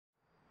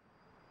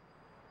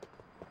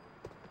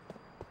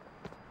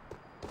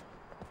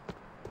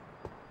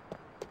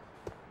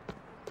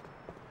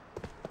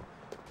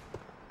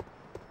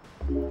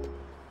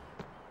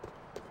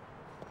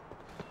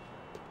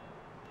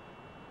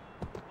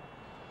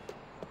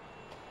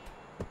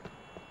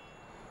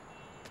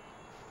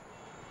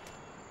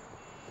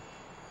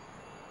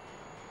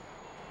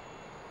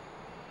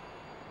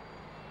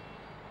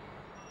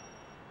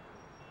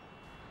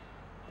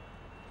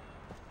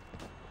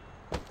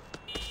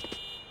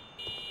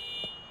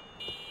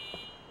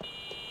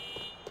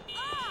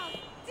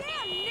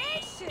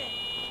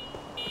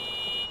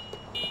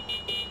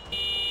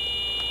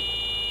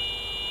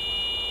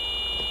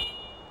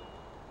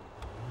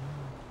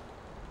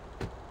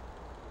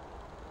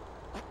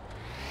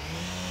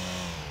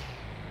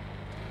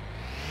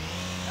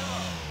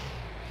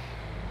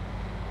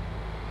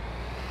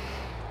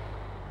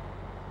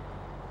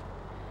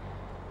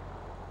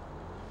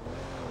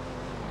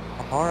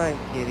Alright,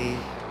 kitties.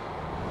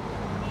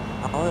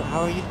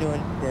 How are you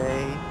doing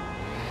today?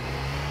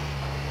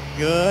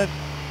 Good.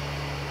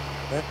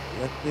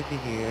 That's good to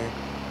hear.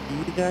 Do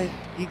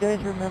you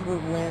guys remember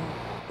when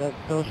that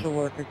social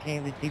worker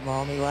came to see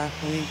Mommy last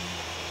week?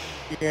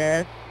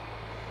 Yes.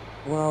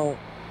 Well,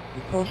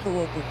 the social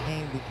worker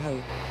came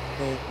because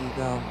there's these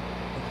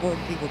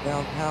important people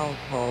downtown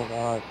called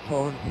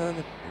Children's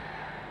Services,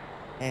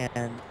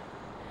 and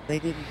they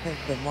didn't think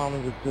that Mommy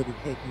was good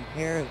at taking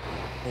care of you,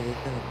 so they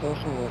sent a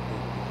social worker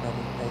to come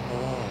and say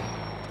hello.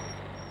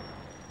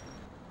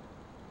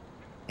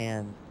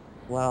 And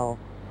well,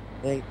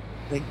 they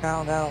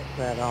found out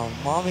that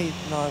Mommy's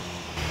not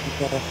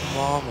the best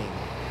mommy.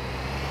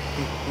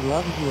 She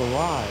loves you a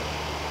lot,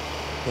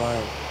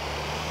 but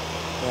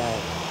that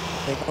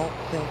they don't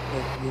think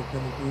that you're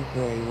gonna do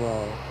very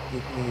well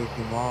with me as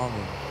your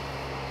mommy.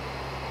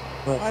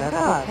 But Why that's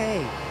not?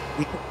 okay.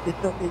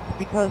 It's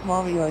because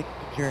Mommy likes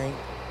to drink,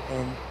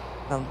 and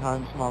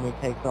sometimes Mommy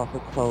takes off her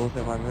clothes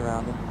and runs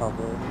around in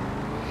public.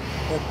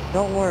 But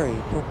don't worry,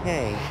 it's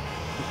okay,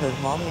 because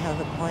Mommy has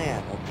a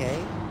plan, okay?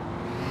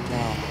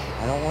 Now,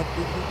 I don't want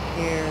you to be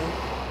scared.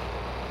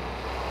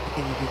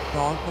 Can you be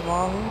strong for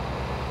Mommy?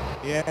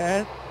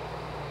 Yes.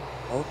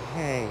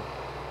 Okay.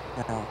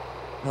 Now,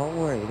 don't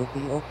worry, it'll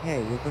be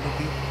okay. We're gonna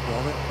be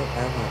together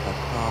forever, I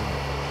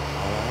promise.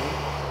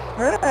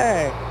 Alright?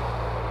 Hey.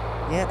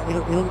 Yeah,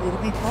 it'll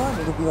be fun.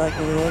 It'll be like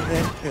a little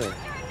adventure.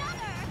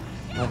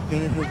 As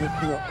soon as we get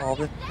through all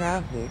this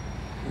traffic,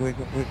 we're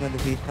going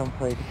to be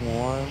someplace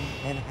warm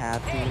and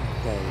happy and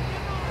safe.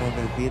 We're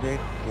going to be there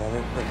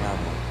together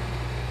forever.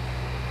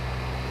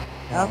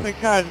 How many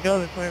cars go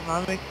this way,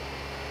 Mommy?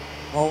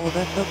 Oh, well,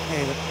 that's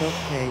okay. That's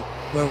okay.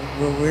 Where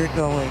we're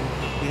going,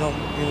 we don't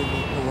really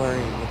need to worry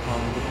if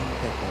Mom gets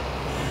ticket.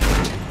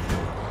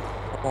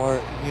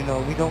 Or,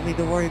 we don't need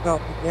to worry about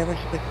the damage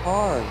to the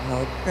car.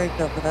 It's scraped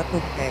up, but that's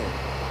okay.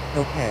 It's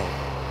okay.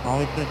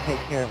 Mommy's going to take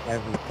care of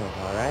everything,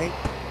 alright?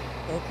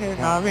 Okay,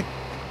 Now, Mommy.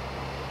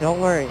 don't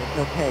worry, it's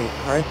okay.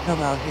 Cars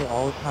come out here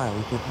all the time.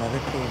 We've just never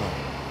seen them.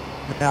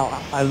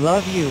 Now, I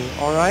love you,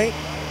 alright?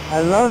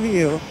 I love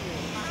you.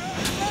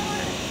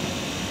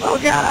 Oh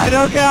God!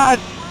 Oh God!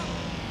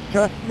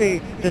 Trust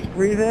me. Just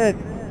breathe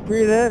in.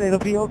 Breathe in. It'll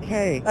be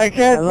okay. I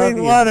can't love breathe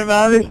you. water,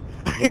 Mommy.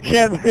 I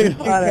can't breathe Yes,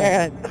 you water.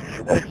 can.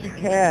 Yes, you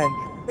can.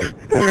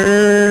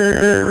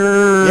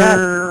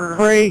 Yes,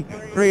 free.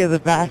 Free of the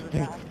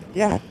bastard.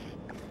 Yes.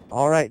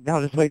 Alright,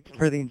 now just wait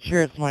for the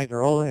insurance money to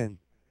roll in.